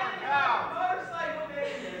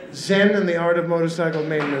 Zen and the Art of Motorcycle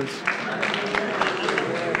Maintenance.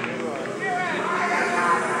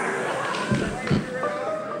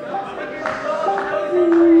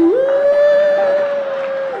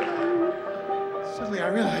 Suddenly I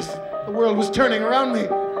realized the world was turning around me.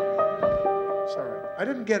 Sorry. I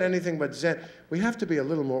didn't get anything but Zen. We have to be a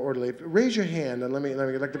little more orderly. Raise your hand and let me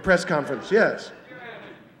like the press conference. Yes.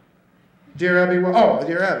 Dear Abby, oh,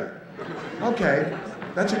 Dear Abby. Okay.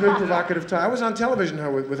 That's a good provocative title. I was on television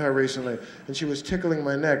with her recently, and she was tickling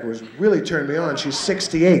my neck. It was really turned me on. She's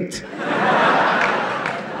 68.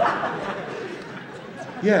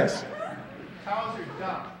 Yes. Cows are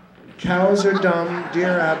dumb. Cows are dumb,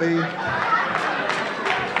 Dear Abby.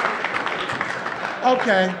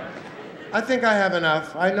 Okay. I think I have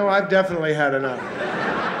enough. I know I've definitely had enough.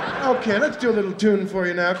 Okay, let's do a little tune for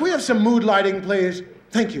you now. Can we have some mood lighting, please?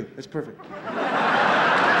 Thank you. That's perfect.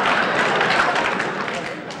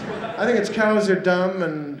 I think it's Cows Are Dumb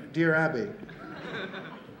and Dear Abby.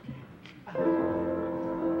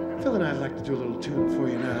 Phil and I'd like to do a little tune for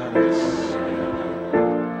you now. It's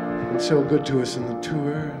been so good to us in the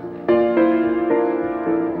tour.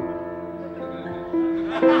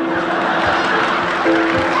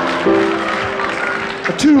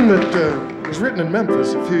 A tune that was written in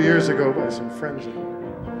Memphis a few years ago by some friends of mine.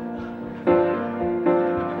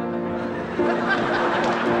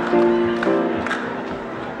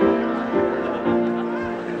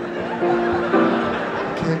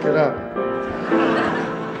 It up.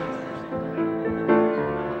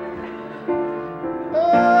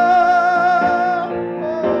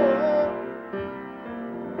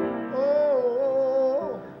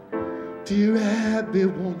 Dear Abby,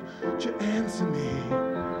 won't you answer me?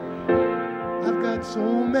 I've got so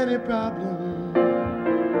many problems.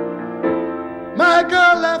 My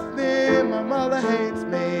girl left me, my mother hates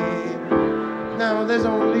me. Now there's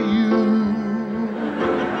only you.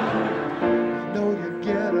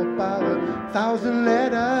 About 1,000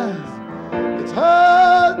 letters. It's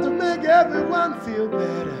hard to make everyone feel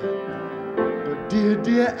better. But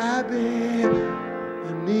dear Abby,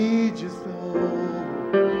 I need you so.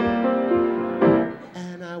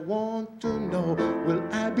 And I want to know, will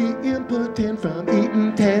I be impotent from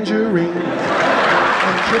eating tangerines?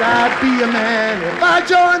 And should I be a man if I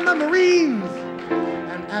join the Marines?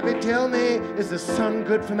 And Abby, tell me, is the sun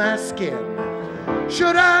good for my skin?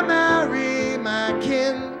 Should I marry my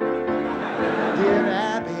kin? Dear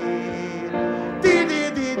Abby, dear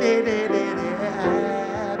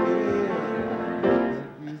Abby,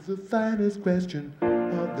 here's the finest question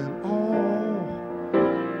of them all.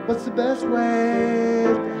 What's the best way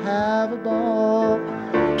to have a ball?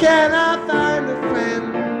 Can I find a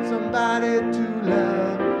friend, somebody to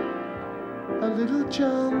love, a little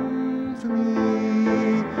chum for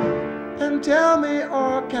me? And tell me,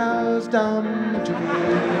 are cows dumb to me?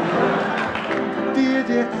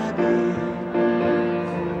 Dear Abby,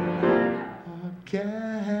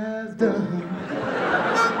 cows dumb.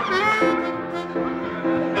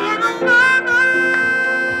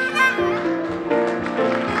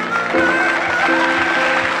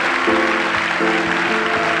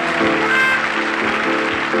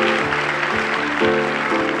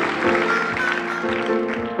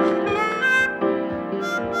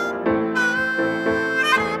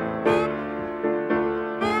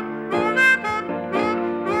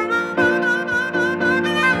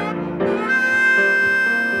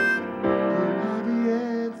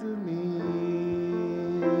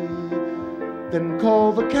 then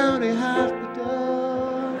call the county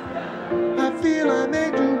hospital. I feel I may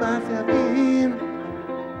do myself in.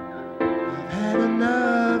 I've had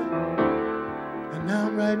enough, and now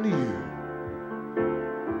I'm writing to you.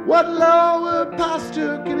 What lower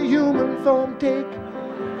posture can a human form take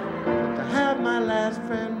to have my last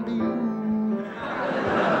friend be you?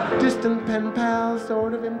 Distant pen pal,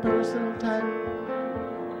 sort of impersonal type,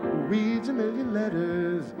 who reads a million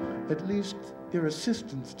letters, at least your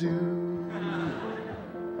assistants do.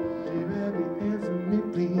 Baby, answer me,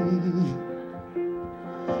 please.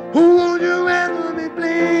 Who won't you answer me,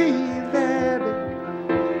 please, baby?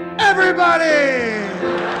 Everybody!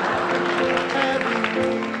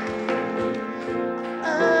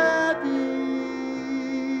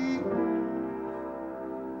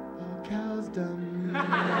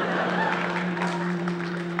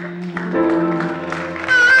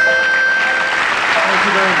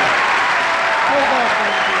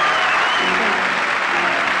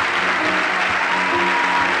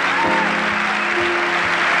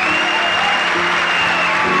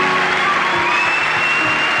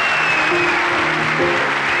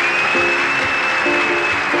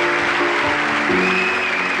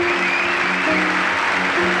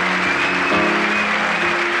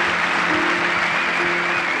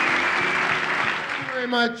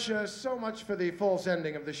 So much for the false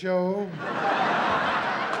ending of the show.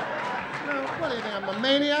 What do you think? I'm a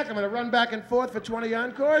maniac? I'm going to run back and forth for 20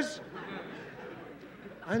 encores?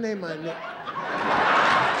 I name my name.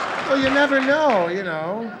 Well, you never know, you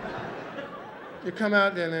know. You come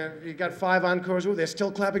out and you got 5 encores. Ooh, they're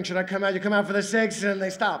still clapping. Should I come out? You come out for the 6th and they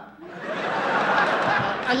stop.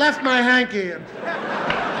 I left my hanky.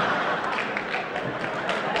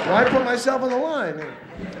 Why put myself on the line?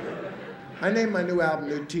 I named my new album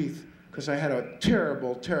New Teeth because I had a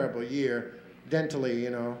terrible, terrible year, dentally, you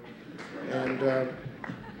know. And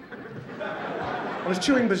I was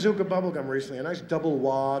chewing bazooka bubblegum recently, a nice double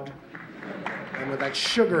wad. And with that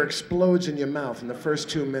sugar explodes in your mouth in the first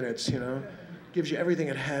 2 minutes, you know. Gives you everything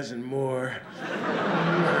it has and more.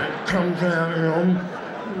 It comes down, you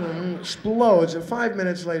know, explodes. And 5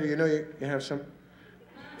 minutes later, you know, you have some.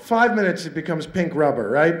 5 minutes, it becomes pink rubber,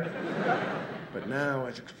 right? But now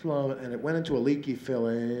it's exploded, and it went into a leaky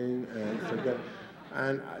filling, and forget.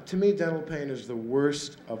 And to me, dental pain is the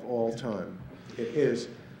worst of all time. It is.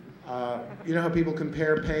 You know how people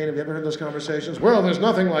compare pain? Have you ever heard those conversations? Well, there's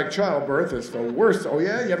nothing like childbirth. It's the worst. Oh,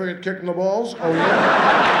 yeah? You ever get kicked in the balls? Oh, yeah?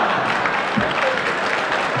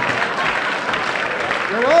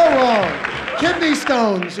 You're all wrong. Kidney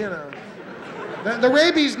stones, you know. The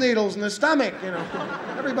rabies needles in the stomach, you know.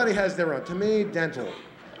 Everybody has their own. To me, dental.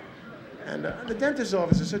 And the dentist's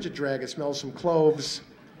office is such a drag. It smells some cloves.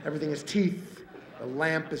 Everything is teeth. The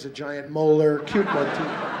lamp is a giant molar, cute motif.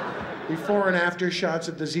 Before and after shots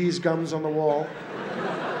of diseased gums on the wall.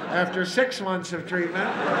 After 6 months of treatment.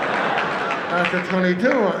 After 22,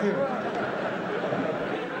 you know.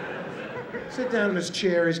 Sit down in his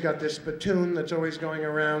chair. He's got this spittoon that's always going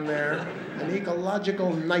around there. An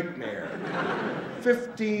ecological nightmare.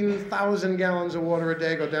 15,000 gallons of water a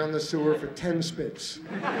day go down the sewer for 10 spits.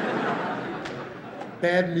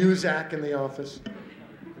 Bad muzak in the office.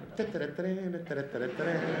 He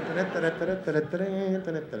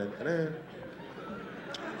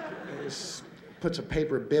puts a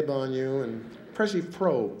paper bib on you, and first he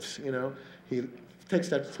probes, you know. He takes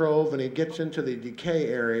that probe and he gets into the decay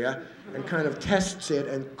area and kind of tests it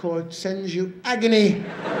and sends you agony.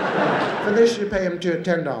 For this, you pay him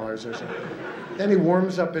 $10 or something. Then he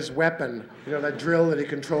warms up his weapon, you know, that drill that he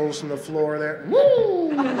controls from the floor there. Woo!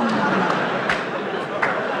 Woo!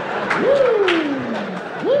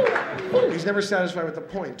 Woo! He's never satisfied with the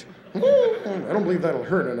point. Woo! I don't believe that'll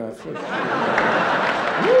hurt enough. Woo!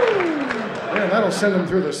 Yeah, that'll send him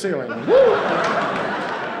through the ceiling. Woo!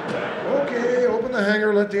 Okay, open the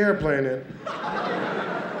hangar, let the airplane in.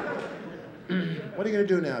 What are you going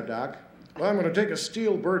to do now, Doc? Well, I'm going to take a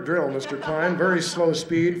steel burr drill, Mr. Klein, very slow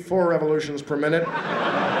speed, 4 revolutions per minute.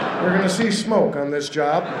 We're going to see smoke on this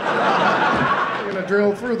job. We're going to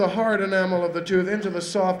drill through the hard enamel of the tooth into the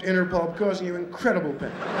soft inner pulp, causing you incredible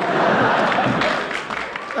pain.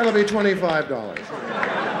 That'll be $25.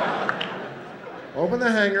 Open the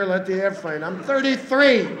hangar, let the airplane. I'm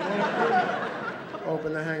 33.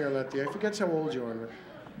 Open the hangar, let the air. Forgets how old you are.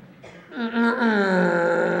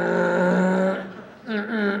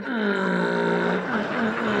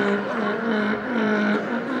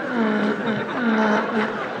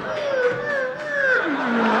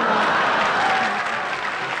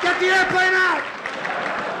 Get the airplane out!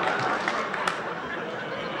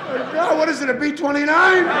 Oh, what is it, a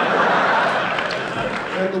B-29?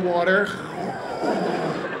 And the water.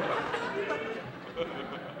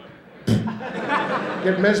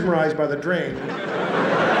 get mesmerized by the drain.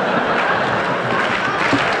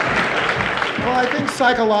 Well, I think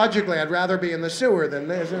psychologically I'd rather be in the sewer than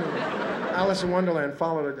this. Alice in Wonderland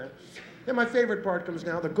followed her there. Then my favorite part comes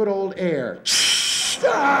now, the good old air.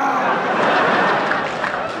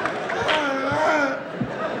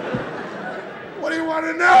 What do you want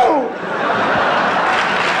to know?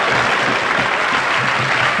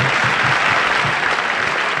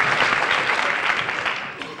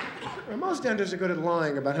 Well, most dentists are good at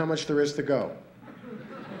lying about how much there is to go.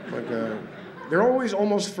 Like, they're always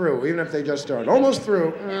almost through, even if they just started. Almost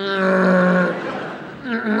through.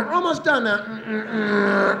 Almost done now.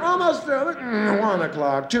 Almost through. 1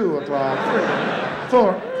 o'clock, 2 o'clock, 3,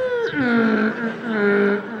 4.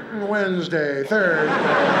 Wednesday,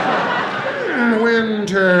 Thursday.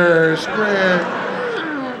 Winter, spring.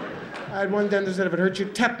 I had one dentist that if it hurt you,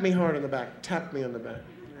 tap me hard on the back. Tap me on the back.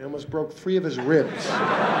 I almost broke 3 of his ribs.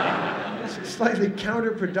 It's a slightly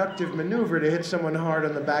counterproductive maneuver to hit someone hard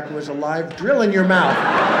on the back who has a live drill in your mouth.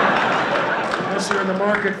 Unless you're in the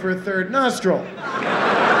market for a third nostril. Hit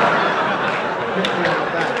me on the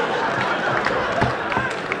back.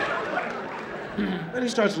 Then he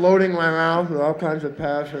starts loading my mouth with all kinds of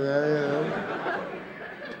pasts and that, you know.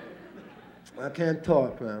 I can't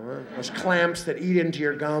talk now. Huh? Those clamps that eat into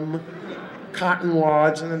your gum, cotton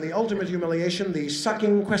wads, and then the ultimate humiliation, the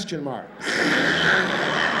sucking question mark.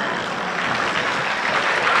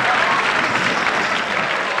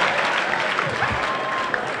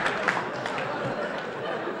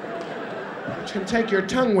 Which can take your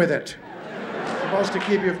tongue with it. It's supposed to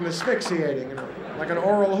keep you from asphyxiating, you know, like an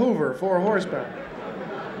oral Hoover, 4 horsepower.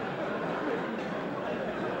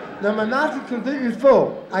 Now my mouth is completely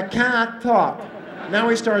full. I cannot talk. Now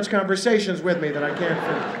he starts conversations with me that I can't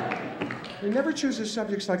finish. He never chooses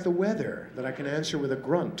subjects like the weather that I can answer with a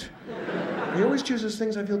grunt. He always chooses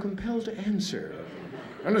things I feel compelled to answer.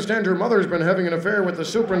 I understand your mother's been having an affair with the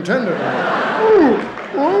superintendent.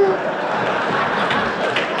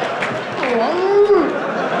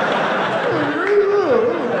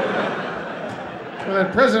 Well,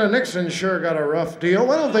 that President Nixon sure got a rough deal.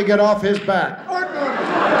 Why don't they get off his back?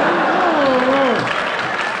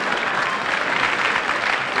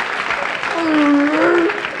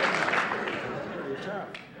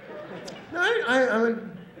 I'm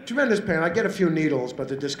in tremendous pain. I get a few needles, but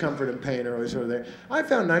the discomfort and pain are always over there. I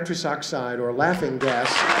found nitrous oxide, or laughing gas.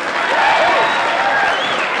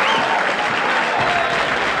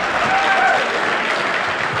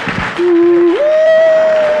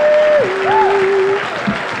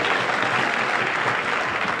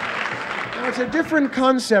 Now, it's a different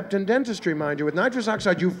concept in dentistry, mind you. With nitrous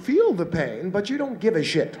oxide, you feel the pain, but you don't give a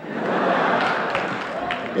shit.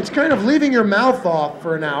 It's kind of leaving your mouth off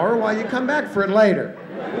for an hour while you come back for it later.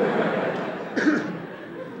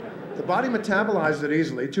 The body metabolizes it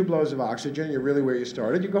easily. 2 blows of oxygen, you're really where you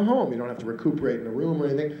started. You go home. You don't have to recuperate in a room or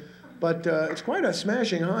anything. But it's quite a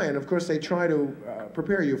smashing high, and of course they try to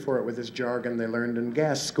prepare you for it with this jargon they learned in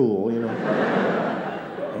gas school, you know.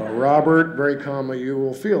 Robert, very calmly, you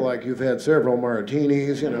will feel like you've had several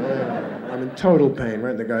martinis, you know. I'm in total pain,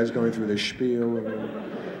 right? The guy's going through this spiel.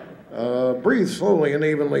 Breathe slowly and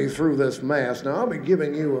evenly through this mask. Now, I'll be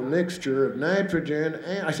giving you a mixture of nitrogen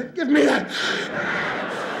and... I said, give me that!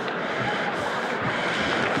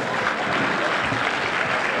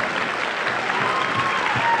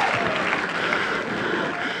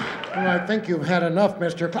 Well, I think you've had enough,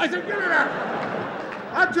 Mr. Klein. I said, give me that!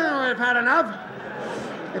 I'll tell you when I've had enough.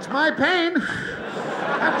 It's my pain.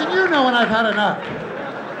 How can you know when I've had enough?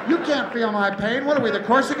 You can't feel my pain. What are we, the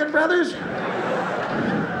Corsican brothers?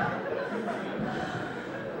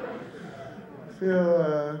 I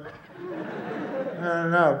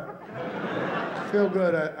don't know. Feel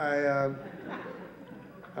good. I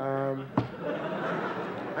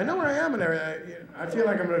know where I am, and I feel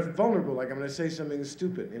like I'm vulnerable, like I'm going to say something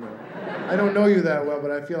stupid, you know. I don't know you that well, but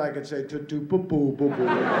I feel I could say tu-tu-poo-poo-poo-poo. What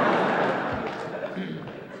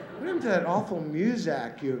happened to that awful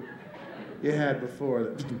muzak you had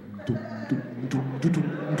before?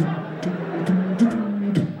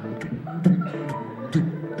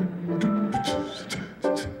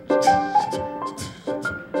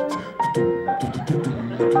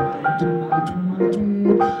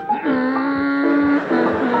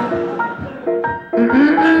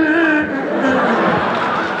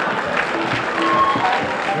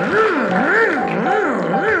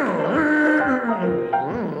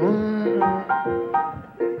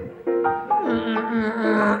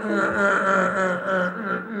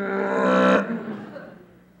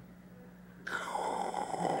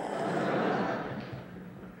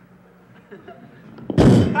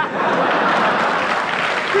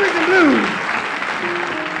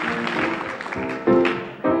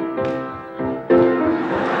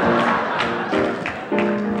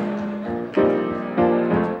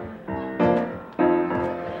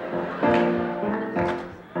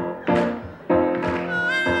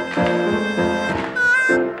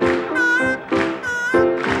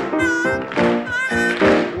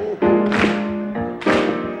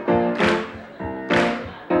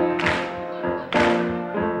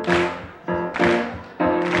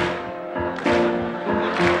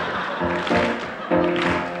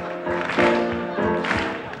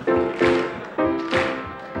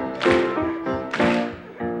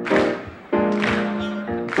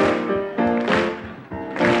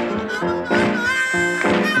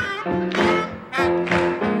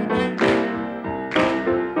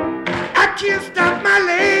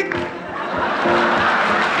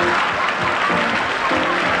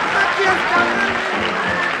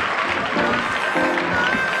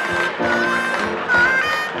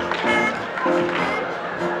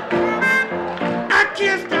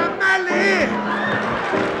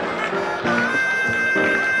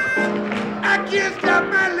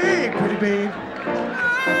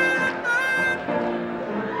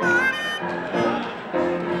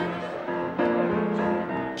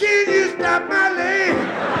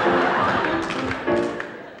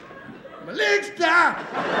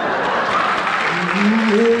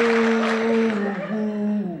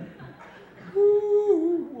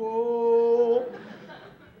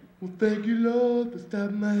 Thank you, Lord, for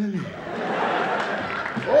stopping my head.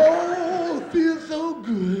 Oh, it feels so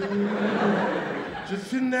good. Just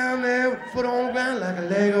sitting down there with a foot on the ground like a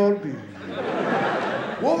leg ought to be.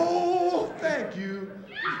 Whoa.